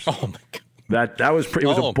realtors. Oh my God. That was pretty. It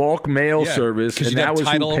was a bulk mail service, and that was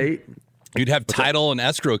who paid. You'd have title and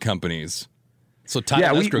escrow companies. So title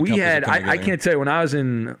and escrow companies. We had. I can't tell you when I was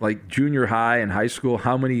in like junior high and high school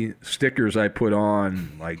how many stickers I put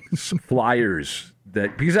on like flyers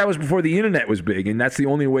because that was before the internet was big, and that's the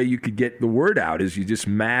only way you could get the word out is you just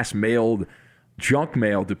mass mailed junk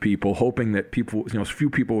mail to people, hoping that people, a few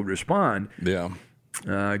people would respond. Yeah.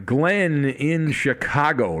 Glenn in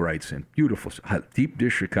Chicago writes in, beautiful deep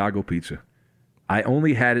dish Chicago pizza. I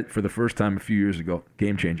only had it for the first time a few years ago.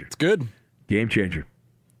 Game changer. It's good. Game changer.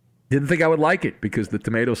 Didn't think I would like it because the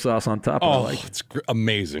tomato sauce on top. Oh, it's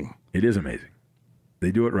amazing. It is amazing.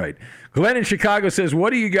 They do it right. Glenn in Chicago says, what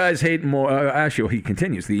do you guys hate more? Actually, he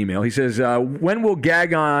continues the email. He says, when will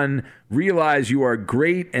Gagon realize you are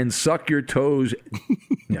great and suck your toes?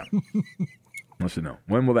 Yeah. Wants to know.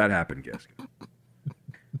 When will that happen, guess?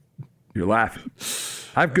 You're laughing.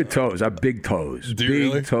 I have good toes. I have big toes. Do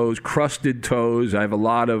you really? Toes, crusted toes. I have a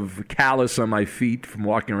lot of callus on my feet from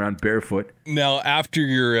walking around barefoot. Now, after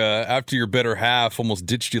your better half almost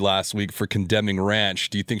ditched you last week for condemning ranch,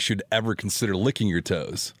 do you think she'd ever consider licking your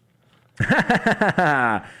toes?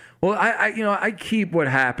 Well, I keep what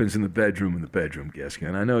happens in the bedroom, Geska,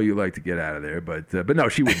 and I know you like to get out of there, but no,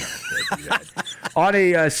 she would not do that. On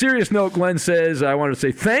a serious note, Glenn says, I wanted to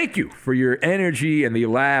say thank you for your energy and the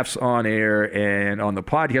laughs on air and on the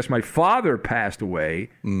podcast. My father passed away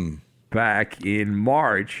back in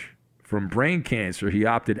March from brain cancer. He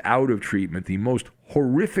opted out of treatment, the most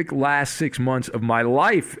horrific last 6 months of my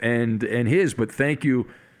life and his, but thank you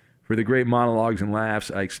for the great monologues and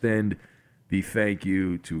laughs. I extend the thank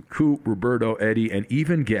you to Coop, Roberto, Eddie, and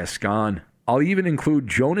even Gascon. I'll even include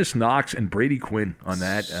Jonas Knox and Brady Quinn on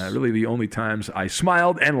that. Really the only times I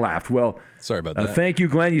smiled and laughed. Well, sorry about that. Thank you,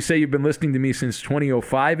 Glenn. You say you've been listening to me since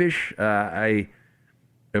 2005-ish. I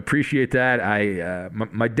appreciate that.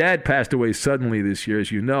 My dad passed away suddenly this year,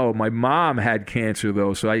 as you know. My mom had cancer,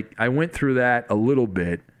 though, so I went through that a little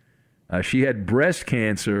bit. She had breast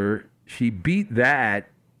cancer. She beat that.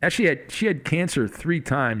 Actually, she had cancer 3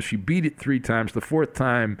 times. She beat it 3 times. The 4th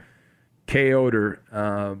time KO'd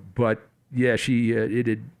her. But, yeah, it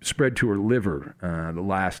had spread to her liver the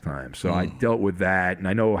last time. So I dealt with that. And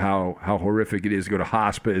I know how horrific it is to go to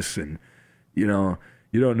hospice. And, you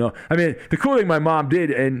don't know. I mean, the cool thing my mom did,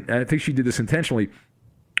 and I think she did this intentionally,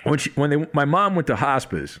 when my mom went to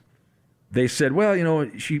hospice, they said, well,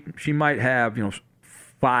 she might have,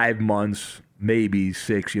 5 months, maybe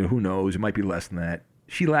 6, who knows. It might be less than that.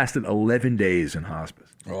 She lasted 11 days in hospice.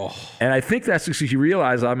 Oh. And I think that's because she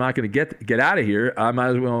realized I'm not going to get out of here. I might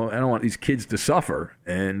as well. I don't want these kids to suffer.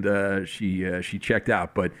 And she checked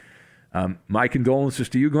out. But my condolences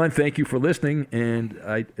to you, Glenn. Thank you for listening. And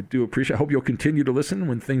I do appreciate. I hope you'll continue to listen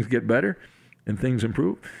when things get better and things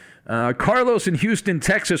improve. Carlos in Houston,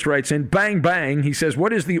 Texas writes in, bang, bang. He says,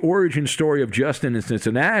 what is the origin story of Justin in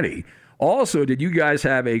Cincinnati? Also, did you guys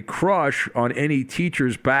have a crush on any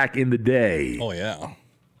teachers back in the day? Oh, yeah.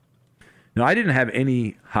 No, I didn't have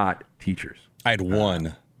any hot teachers. I had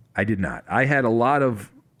one. I did not. I had a lot of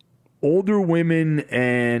older women,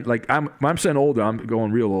 and I'm saying older. I'm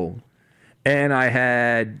going real old. And I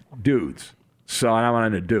had dudes. So I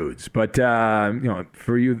went into dudes. But for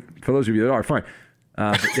those of you that are, fine.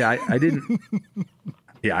 But yeah, I didn't.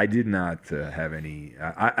 Yeah, I did not have any.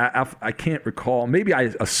 I can't recall. Maybe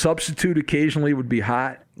a substitute occasionally would be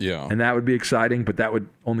hot. Yeah. And that would be exciting, but that would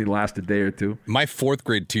only last a day or two. My 4th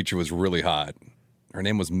grade teacher was really hot. Her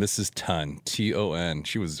name was Mrs. Ton, Ton.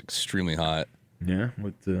 She was extremely hot. Yeah,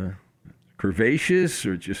 with curvaceous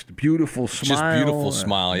or just beautiful smile? Just beautiful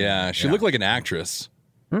smile, yeah. She looked like an actress.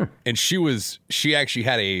 And she was a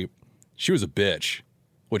bitch,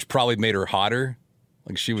 which probably made her hotter.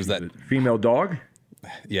 Like she was that female dog?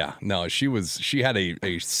 Yeah, no, she had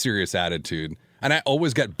a serious attitude. And I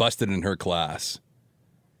always got busted in her class.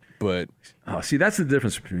 But see, that's the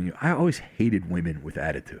difference between you. I always hated women with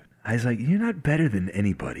attitude. I was like, you're not better than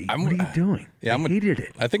anybody. What are you doing? Yeah, I hated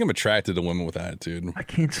it. I think I'm attracted to women with attitude. I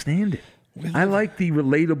can't stand it. I like the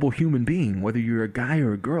relatable human being, whether you're a guy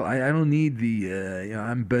or a girl. I don't need the,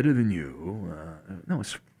 I'm better than you. No,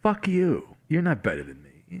 it's fuck you. You're not better than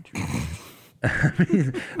me. I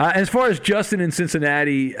mean, as far as Justin in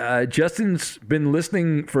Cincinnati, Justin's been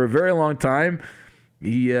listening for a very long time.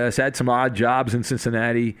 He has had some odd jobs in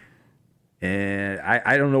Cincinnati, and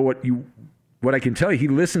I don't know what I can tell you. He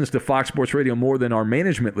listens to Fox Sports Radio more than our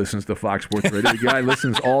management listens to Fox Sports Radio. The guy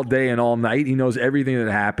listens all day and all night. He knows everything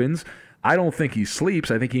that happens. I don't think he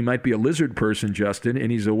sleeps. I think he might be a lizard person, Justin,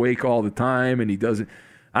 and he's awake all the time, and he doesn't.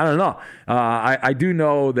 I don't know. I do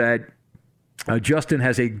know that Justin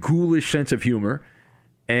has a ghoulish sense of humor,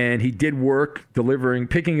 and he did work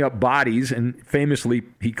picking up bodies, and famously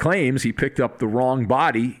he claims he picked up the wrong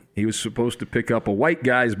body He was supposed to pick up a white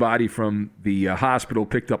guy's body from the hospital,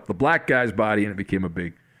 picked up the black guy's body, and it became a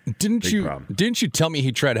big problem. Didn't you tell me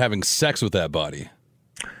he tried having sex with that body?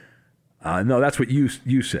 No, that's what you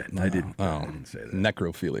said. I didn't say that.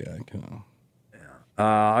 Necrophiliac.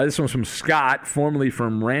 This one's from Scott, formerly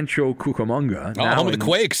from Rancho Cucamonga. Home of the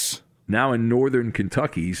Quakes. Now in northern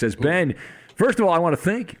Kentucky. He says, Ben, first of all, I want to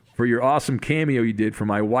thank you for your awesome cameo you did for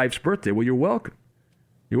my wife's birthday. Well, you're welcome.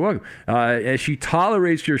 You're welcome. As she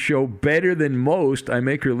tolerates your show better than most, I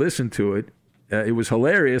make her listen to it. It was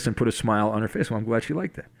hilarious and put a smile on her face. Well, I'm glad she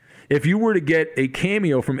liked that. If you were to get a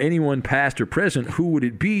cameo from anyone past or present, who would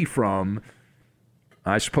it be from?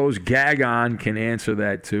 I suppose Gagon can answer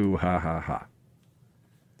that too. Ha, ha, ha.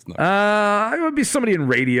 It would be somebody in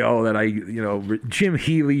radio that Jim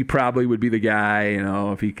Healy probably would be the guy,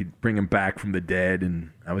 if he could bring him back from the dead.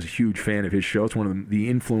 And I was a huge fan of his show. It's one of the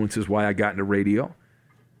influences why I got into radio.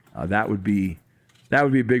 That would be a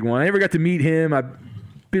big one. I never got to meet him. I've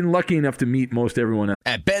been lucky enough to meet most everyone else.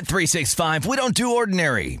 At Bet365, we don't do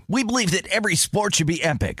ordinary. We believe that every sport should be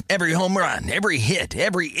epic. Every home run, every hit,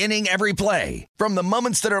 every inning, every play. From the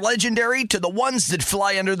moments that are legendary to the ones that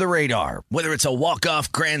fly under the radar. Whether it's a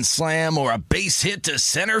walk-off grand slam or a base hit to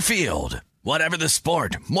center field. Whatever the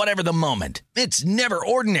sport, whatever the moment, it's never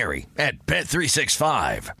ordinary at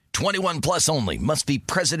Bet365. 21 plus only. Must be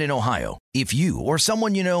present in Ohio. If you or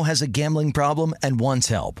someone you know has a gambling problem and wants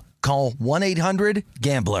help, call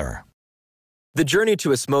 1-800-GAMBLER. The journey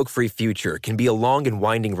to a smoke-free future can be a long and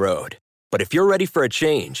winding road. But if you're ready for a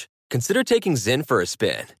change, consider taking Zyn for a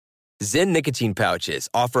spin. Zyn nicotine pouches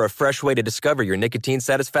offer a fresh way to discover your nicotine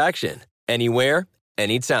satisfaction. Anywhere,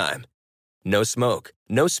 anytime. No smoke,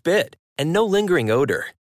 no spit, and no lingering odor.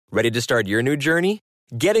 Ready to start your new journey?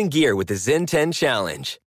 Get in gear with the Zyn 10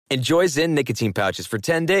 Challenge. Enjoy Zyn nicotine pouches for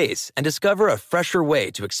 10 days and discover a fresher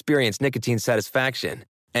way to experience nicotine satisfaction.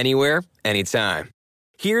 Anywhere, anytime.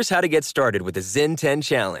 Here's how to get started with the Zyn 10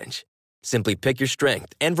 Challenge. Simply pick your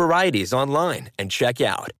strength and varieties online and check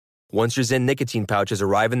out. Once your Zyn nicotine pouches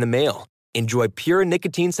arrive in the mail, enjoy pure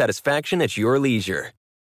nicotine satisfaction at your leisure.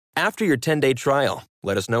 After your 10-day trial,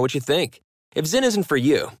 let us know what you think. If Zyn isn't for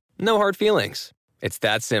you, no hard feelings. It's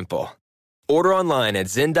that simple. Order online at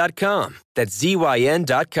Zyn.com, that's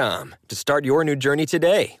ZYN.com, to start your new journey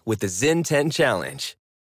today with the Zyn 10 Challenge.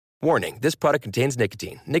 Warning, this product contains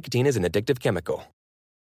nicotine. Nicotine is an addictive chemical.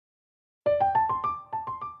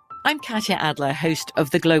 I'm Katya Adler, host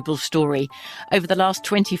of The Global Story. Over the last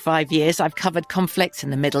 25 years, I've covered conflicts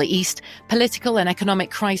in the Middle East, political and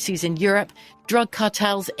economic crises in Europe, drug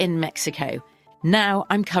cartels in Mexico. Now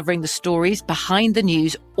I'm covering the stories behind the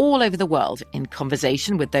news all over the world in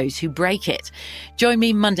conversation with those who break it. Join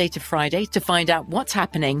me Monday to Friday to find out what's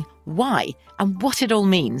happening, why, and what it all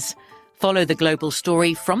means. Follow The Global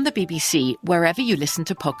Story from the BBC wherever you listen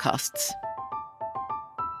to podcasts.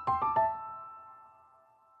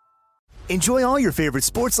 Enjoy all your favorite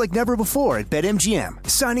sports like never before at BetMGM.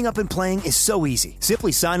 Signing up and playing is so easy.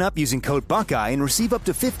 Simply sign up using code Buckeye and receive up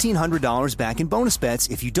to $1,500 back in bonus bets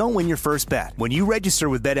if you don't win your first bet. When you register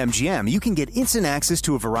with BetMGM, you can get instant access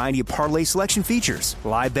to a variety of parlay selection features,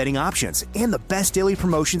 live betting options, and the best daily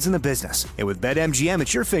promotions in the business. And with BetMGM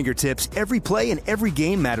at your fingertips, every play and every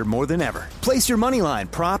game matter more than ever. Place your moneyline,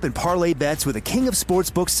 prop, and parlay bets with the king of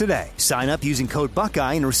sportsbooks today. Sign up using code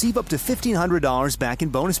Buckeye and receive up to $1,500 back in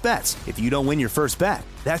bonus bets if you don't win your first bet.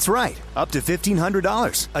 That's right, up to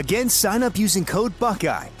 $1,500. Again, sign up using code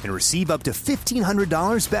Buckeye and receive up to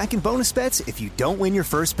 $1,500 back in bonus bets if you don't win your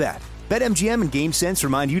first bet. BetMGM and GameSense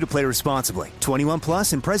remind you to play responsibly. 21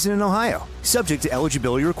 plus and present in Ohio. Subject to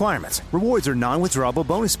eligibility requirements. Rewards are non-withdrawable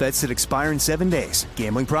bonus bets that expire in 7 days.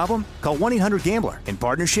 Gambling problem? Call 1-800-GAMBLER in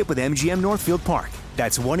partnership with MGM Northfield Park.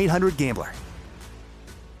 That's 1-800-GAMBLER.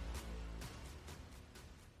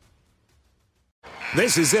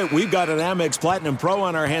 This is it. We've got an Amex Platinum Pro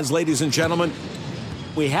on our hands, ladies and gentlemen.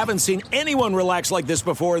 We haven't seen anyone relax like this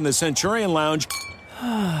before in the Centurion Lounge.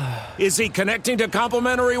 Is he connecting to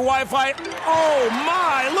complimentary Wi-Fi? Oh,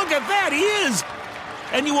 my! Look at that! He is!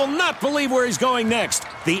 And you will not believe where he's going next.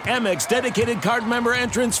 The Amex dedicated card member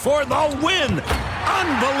entrance for the win!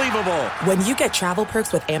 Unbelievable! When you get travel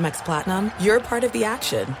perks with Amex Platinum, you're part of the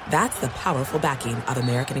action. That's the powerful backing of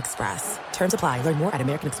American Express. Terms apply. Learn more at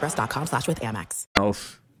americanexpress.com/withAmex.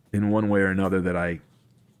 Else in one way or another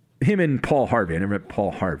him and Paul Harvey. I never met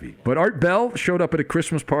Paul Harvey. But Art Bell showed up at a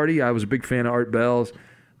Christmas party. I was a big fan of Art Bell's.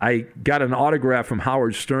 I got an autograph from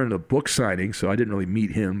Howard Stern at a book signing, so I didn't really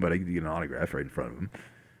meet him, but I could get an autograph right in front of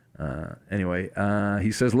him. Anyway,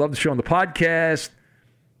 he says, love the show on the podcast.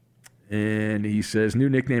 And he says, new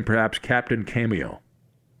nickname perhaps, Captain Cameo.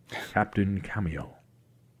 Captain Cameo.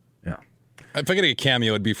 Yeah. If I could get a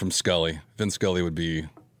cameo, it'd be from Scully. Vince Scully would be.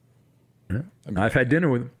 Yeah. I've had dinner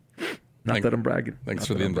with him. Not that I'm bragging. Thanks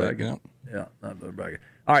for the invite. Yeah, not that I'm bragging.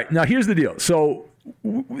 All right, now here's the deal. So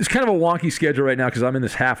it's kind of a wonky schedule right now because I'm in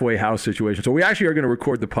this halfway house situation. So we actually are going to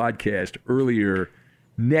record the podcast earlier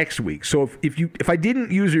next week. So if I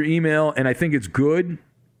didn't use your email and I think it's good,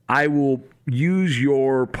 I will use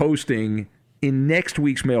your posting in next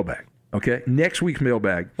week's mailbag. Okay, next week's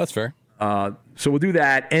mailbag. That's fair. So we'll do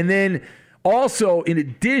that, and then also in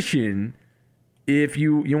addition, if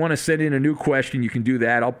you want to send in a new question, you can do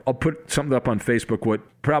that. I'll put something up on Facebook.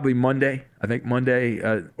 Probably Monday. I think Monday,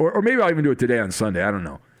 or maybe I'll even do it today on Sunday. I don't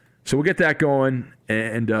know. So we'll get that going.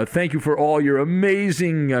 And thank you for all your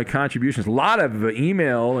amazing contributions. A lot of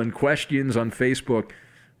email and questions on Facebook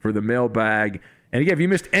for the mailbag. And again, if you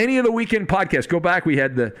missed any of the weekend podcasts, go back. We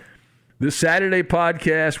had the Saturday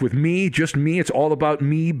podcast with me, just me. It's all about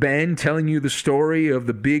me, Ben, telling you the story of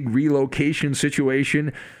the big relocation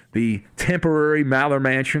situation, the temporary Maller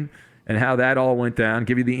Mansion, and how that all went down.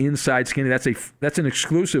 Give you the inside skinny. That's an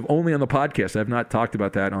exclusive only on the podcast. I've not talked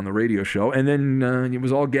about that on the radio show. And then it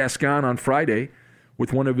was all Gascon on Friday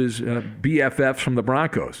with one of his BFFs from the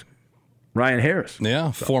Broncos, Ryan Harris.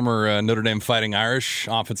 Yeah, former Notre Dame Fighting Irish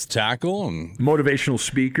offensive tackle and motivational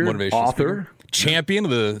speaker, author. Champion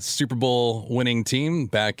of the Super Bowl winning team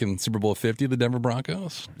back in Super Bowl 50, the Denver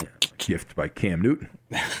Broncos. Yeah. Gift by Cam Newton.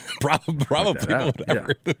 Probably,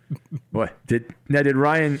 whatever. Yeah. What did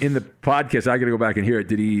Ryan in the podcast? I got to go back and hear it.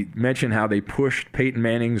 Did he mention how they pushed Peyton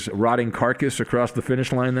Manning's rotting carcass across the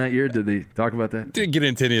finish line that year? Did they talk about that? Didn't get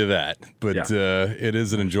into any of that, but it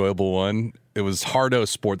is an enjoyable one. It was Hardo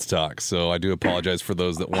Sports Talk, so I do apologize for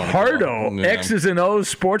those that wanted Hardo, X's and O's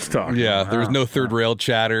Sports Talk. Yeah, there was no third rail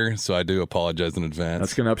chatter, so I do apologize in advance.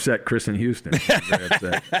 That's going to upset Chris in Houston. Very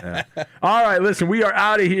upset. Yeah. All right, listen, we are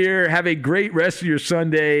out of here. Have a great rest of your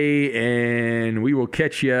Sunday, and we will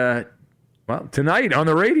catch you tonight on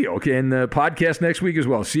the radio, okay, and the podcast next week as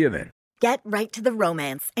well. See you then. Get right to the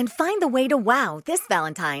romance and find the way to wow this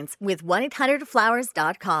Valentine's with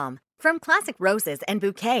 1-800-Flowers.com. From classic roses and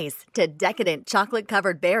bouquets to decadent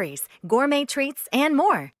chocolate-covered berries, gourmet treats, and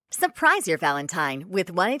more. Surprise your Valentine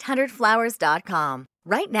with 1-800-Flowers.com.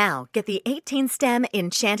 Right now, get the 18-stem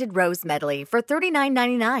Enchanted Rose Medley for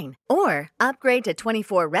 $39.99. Or upgrade to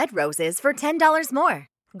 24 red roses for $10 more.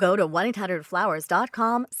 Go to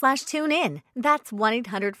 1-800-Flowers.com/tune-in. That's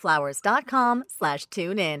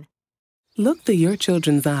 1-800-Flowers.com/tune-in. Look through your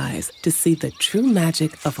children's eyes to see the true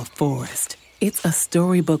magic of a forest. It's a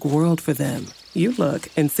storybook world for them. You look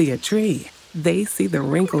and see a tree. They see the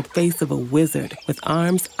wrinkled face of a wizard with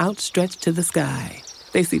arms outstretched to the sky.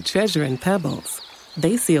 They see treasure in pebbles.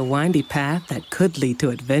 They see a windy path that could lead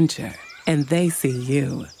to adventure. And they see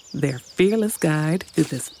you, their fearless guide through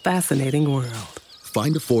this fascinating world.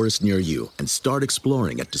 Find a forest near you and start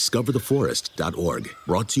exploring at discovertheforest.org.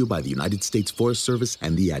 Brought to you by the United States Forest Service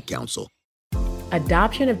and the Ad Council.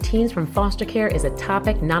 Adoption of teens from foster care is a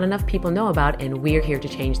topic not enough people know about, and we're here to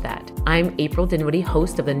change that. I'm April Dinwiddie,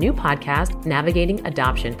 host of the new podcast, Navigating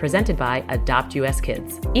Adoption, presented by Adopt US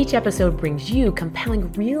Kids. Each episode brings you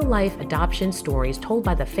compelling real-life adoption stories told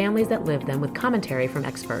by the families that live them with commentary from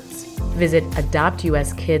experts. Visit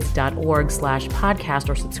adoptuskids.org/podcast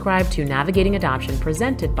or subscribe to Navigating Adoption,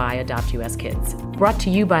 presented by Adopt US Kids. Brought to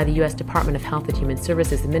you by the U.S. Department of Health and Human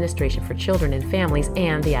Services Administration for Children and Families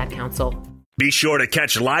and the Ad Council. Be sure to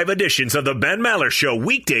catch live editions of The Ben Maller Show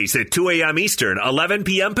weekdays at 2 a.m. Eastern, 11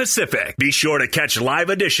 p.m. Pacific. Be sure to catch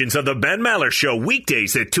live editions of The Ben Maller Show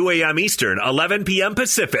weekdays at 2 a.m. Eastern, 11 p.m.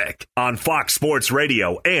 Pacific on Fox Sports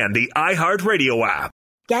Radio and the iHeartRadio app.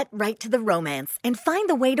 Get right to the romance and find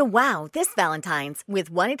the way to wow this Valentine's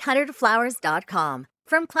with 1-800-Flowers.com.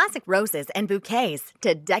 From classic roses and bouquets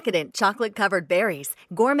to decadent chocolate-covered berries,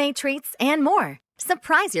 gourmet treats, and more.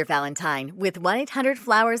 Surprise your Valentine with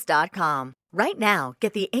 1-800-Flowers.com. Right now,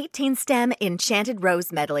 get the 18-stem Enchanted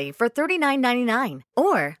Rose Medley for $39.99.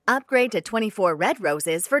 Or upgrade to 24 red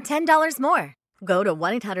roses for $10 more. Go to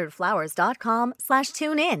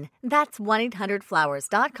 1-800-Flowers.com/tune-in. That's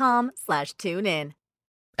 1-800-Flowers.com/tune-in.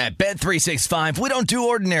 At Bet365, we don't do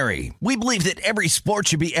ordinary. We believe that every sport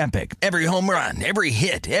should be epic. Every home run, every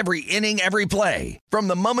hit, every inning, every play. From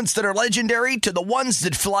the moments that are legendary to the ones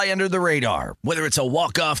that fly under the radar. Whether it's a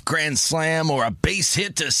walk-off grand slam or a base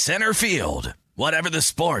hit to center field. Whatever the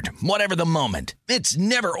sport, whatever the moment. It's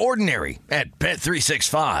never ordinary at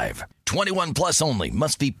Bet365. 21 plus only.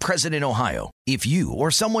 Must be present in Ohio. If you or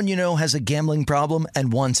someone you know has a gambling problem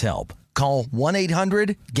and wants help, call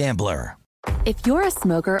 1-800-GAMBLER. If you're a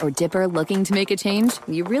smoker or dipper looking to make a change,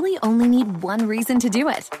 you really only need one reason to do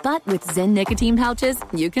it. But with Zyn nicotine pouches,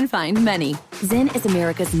 you can find many. Zyn is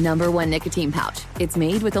America's #1 nicotine pouch. It's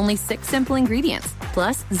made with only 6 simple ingredients.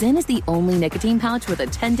 Plus, Zyn is the only nicotine pouch with a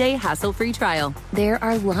 10-day hassle-free trial. There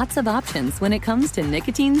are lots of options when it comes to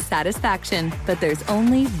nicotine satisfaction, but there's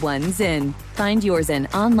only one Zyn. Find your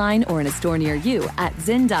Zyn online or in a store near you at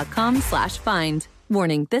zyn.com/find.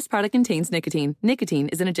 Warning, this product contains nicotine. Nicotine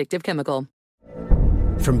is an addictive chemical.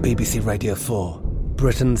 From BBC Radio 4,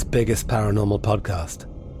 Britain's biggest paranormal podcast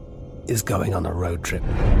is going on a road trip.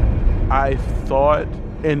 I thought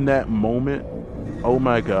in that moment, oh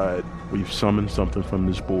my God, we've summoned something from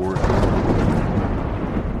this board.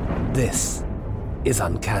 This is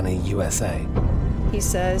Uncanny USA. He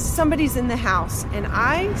says, somebody's in the house, and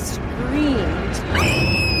I screamed.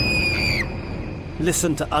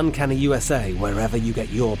 Listen to Uncanny USA wherever you get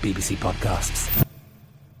your BBC podcasts,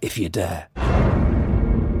 if you dare.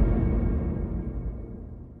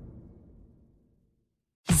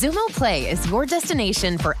 Xumo Play is your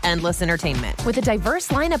destination for endless entertainment. With a diverse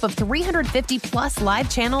lineup of 350-plus live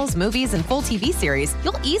channels, movies, and full TV series,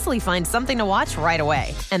 you'll easily find something to watch right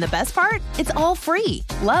away. And the best part? It's all free.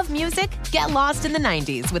 Love music? Get lost in the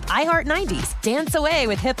 90s with iHeart 90s, dance away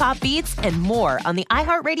with hip-hop beats, and more on the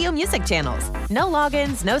iHeartRadio music channels. No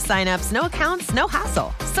logins, no signups, no accounts, no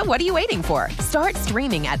hassle. So what are you waiting for? Start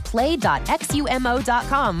streaming at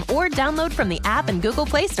play.xumo.com or download from the app and Google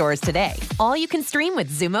Play stores today. All you can stream with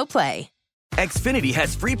Xumo Play. Xfinity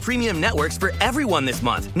has free premium networks for everyone this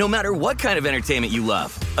month, no matter what kind of entertainment you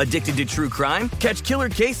love. Addicted to true crime? Catch killer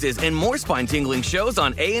cases and more spine-tingling shows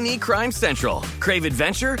on A&E Crime Central. Crave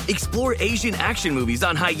adventure? Explore Asian action movies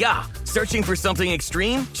on Hi-Ya. Searching for something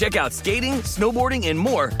extreme? Check out skating, snowboarding, and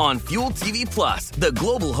more on Fuel TV Plus, the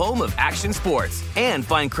global home of action sports. And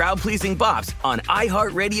find crowd-pleasing bops on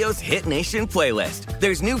iHeartRadio's Hit Nation playlist.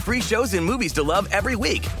 There's new free shows and movies to love every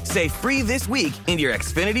week. Say free this week in your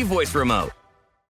Xfinity voice remote.